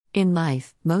In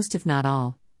life, most if not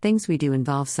all, things we do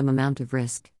involve some amount of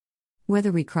risk. Whether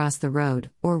we cross the road,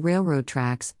 or railroad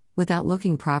tracks, without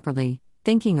looking properly,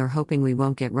 thinking or hoping we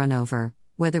won't get run over,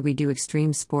 whether we do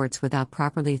extreme sports without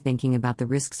properly thinking about the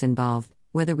risks involved,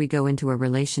 whether we go into a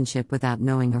relationship without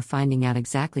knowing or finding out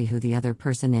exactly who the other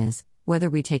person is, whether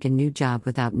we take a new job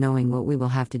without knowing what we will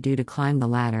have to do to climb the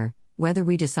ladder, whether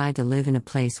we decide to live in a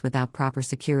place without proper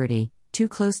security, too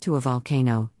close to a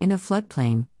volcano, in a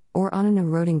floodplain, or on an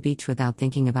eroding beach without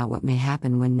thinking about what may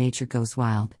happen when nature goes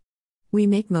wild. We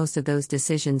make most of those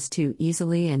decisions too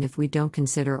easily, and if we don't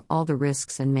consider all the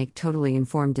risks and make totally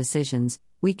informed decisions,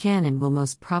 we can and will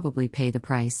most probably pay the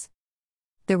price.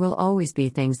 There will always be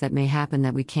things that may happen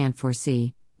that we can't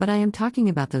foresee, but I am talking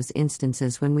about those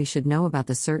instances when we should know about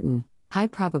the certain, high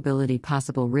probability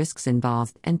possible risks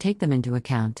involved and take them into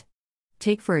account.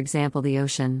 Take for example the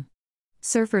ocean.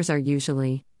 Surfers are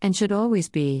usually, and should always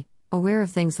be, aware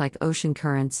of things like ocean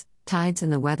currents, tides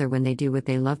and the weather when they do what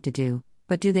they love to do,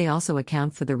 but do they also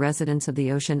account for the residents of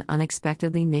the ocean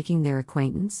unexpectedly making their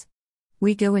acquaintance?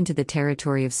 We go into the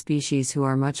territory of species who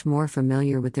are much more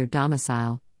familiar with their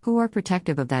domicile, who are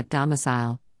protective of that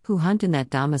domicile, who hunt in that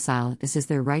domicile. This is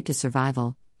their right to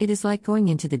survival. It is like going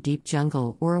into the deep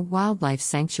jungle or a wildlife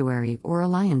sanctuary or a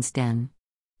lion's den.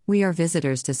 We are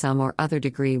visitors to some or other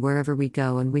degree wherever we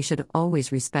go, and we should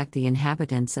always respect the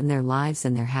inhabitants and their lives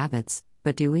and their habits,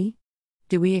 but do we?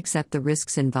 Do we accept the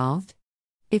risks involved?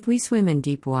 If we swim in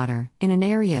deep water, in an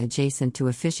area adjacent to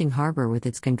a fishing harbor with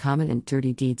its concomitant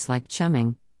dirty deeds like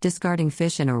chumming, discarding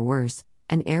fish and or worse,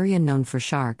 an area known for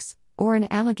sharks, or an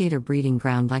alligator breeding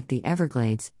ground like the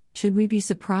Everglades, should we be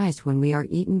surprised when we are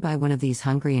eaten by one of these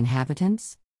hungry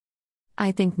inhabitants?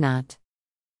 I think not.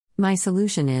 My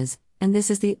solution is, and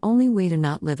this is the only way to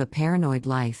not live a paranoid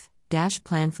life,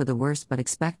 plan for the worst but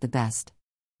expect the best.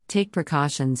 Take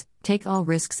precautions, take all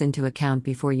risks into account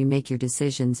before you make your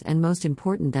decisions, and most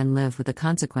important, then live with the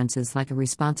consequences like a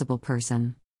responsible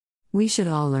person. We should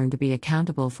all learn to be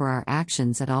accountable for our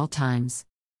actions at all times.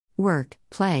 Work,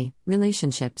 play,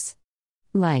 relationships.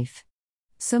 Life.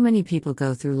 So many people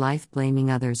go through life blaming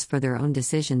others for their own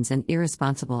decisions and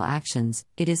irresponsible actions.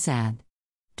 It is sad.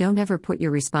 Don't ever put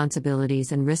your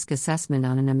responsibilities and risk assessment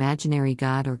on an imaginary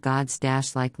god or gods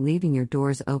like leaving your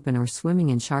doors open or swimming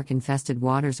in shark-infested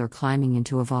waters or climbing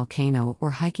into a volcano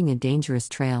or hiking a dangerous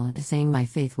trail and saying my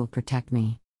faith will protect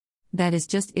me. That is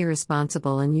just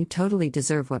irresponsible, and you totally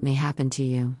deserve what may happen to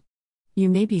you. You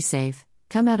may be safe,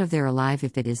 come out of there alive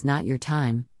if it is not your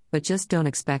time, but just don't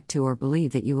expect to or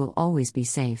believe that you will always be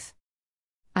safe.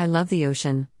 I love the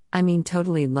ocean,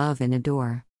 totally love and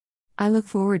adore. I look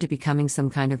forward to becoming some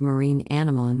kind of marine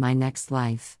animal in my next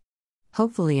life.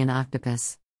 Hopefully an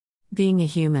octopus. Being a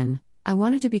human, I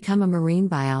wanted to become a marine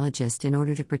biologist in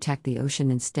order to protect the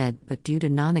ocean instead, but due to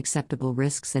non-acceptable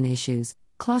risks and issues,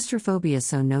 claustrophobia,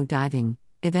 so no diving,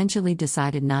 eventually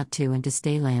decided not to and to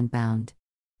stay land-bound.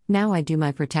 Now I do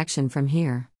my protection from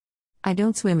here. I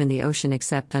don't swim in the ocean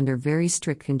except under very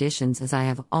strict conditions, as I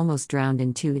have almost drowned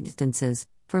in 2 instances.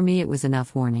 For me it was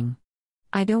enough warning.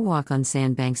 I don't walk on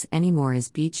sandbanks anymore, as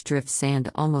beach drift sand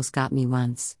almost got me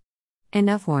once.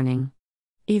 Enough warning.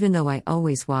 Even though I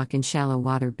always walk in shallow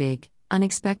water, big,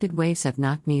 unexpected waves have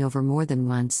knocked me over more than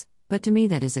once, but to me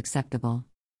that is acceptable.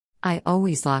 I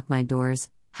always lock my doors,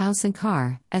 house and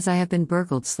car, as I have been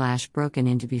burgled/broken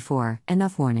into before.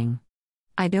 Enough warning.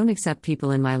 I don't accept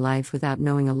people in my life without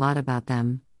knowing a lot about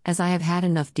them, as I have had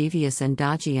enough devious and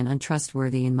dodgy and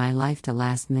untrustworthy in my life to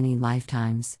last many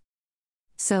lifetimes.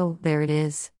 So, there it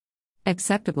is.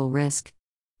 Acceptable risk.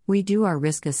 We do our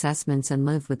risk assessments and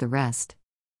live with the rest.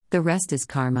 The rest is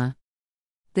karma.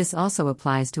 This also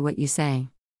applies to what you say.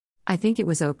 I think it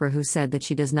was Oprah who said that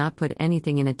she does not put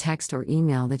anything in a text or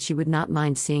email that she would not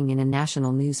mind seeing in a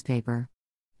national newspaper.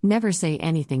 Never say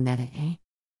anything that A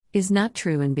is not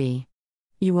true and B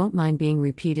you won't mind being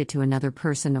repeated to another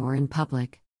person or in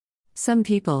public. Some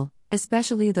people,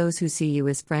 especially those who see you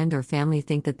as friend or family,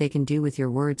 think that they can do with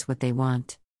your words what they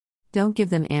want. Don't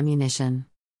give them ammunition.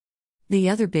 The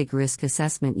other big risk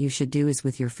assessment you should do is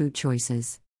with your food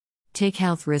choices. Take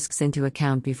health risks into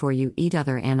account before you eat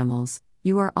other animals.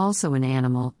 You are also an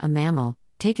animal, a mammal.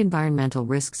 Take environmental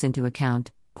risks into account,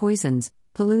 poisons,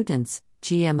 pollutants,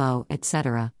 GMO,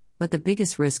 etc. But the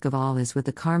biggest risk of all is with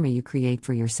the karma you create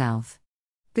for yourself.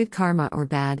 Good karma or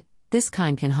bad, this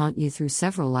kind can haunt you through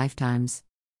several lifetimes.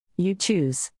 You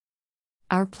choose.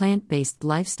 Our plant-based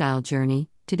lifestyle journey.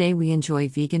 Today we enjoy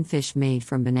vegan fish made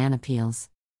from banana peels.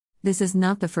 This is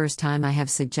not the first time I have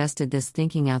suggested this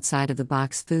thinking outside of the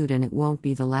box food, and it won't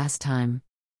be the last time.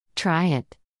 Try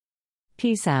it.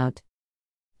 Peace out.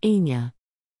 Inya.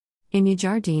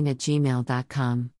 inyajardine@gmail.com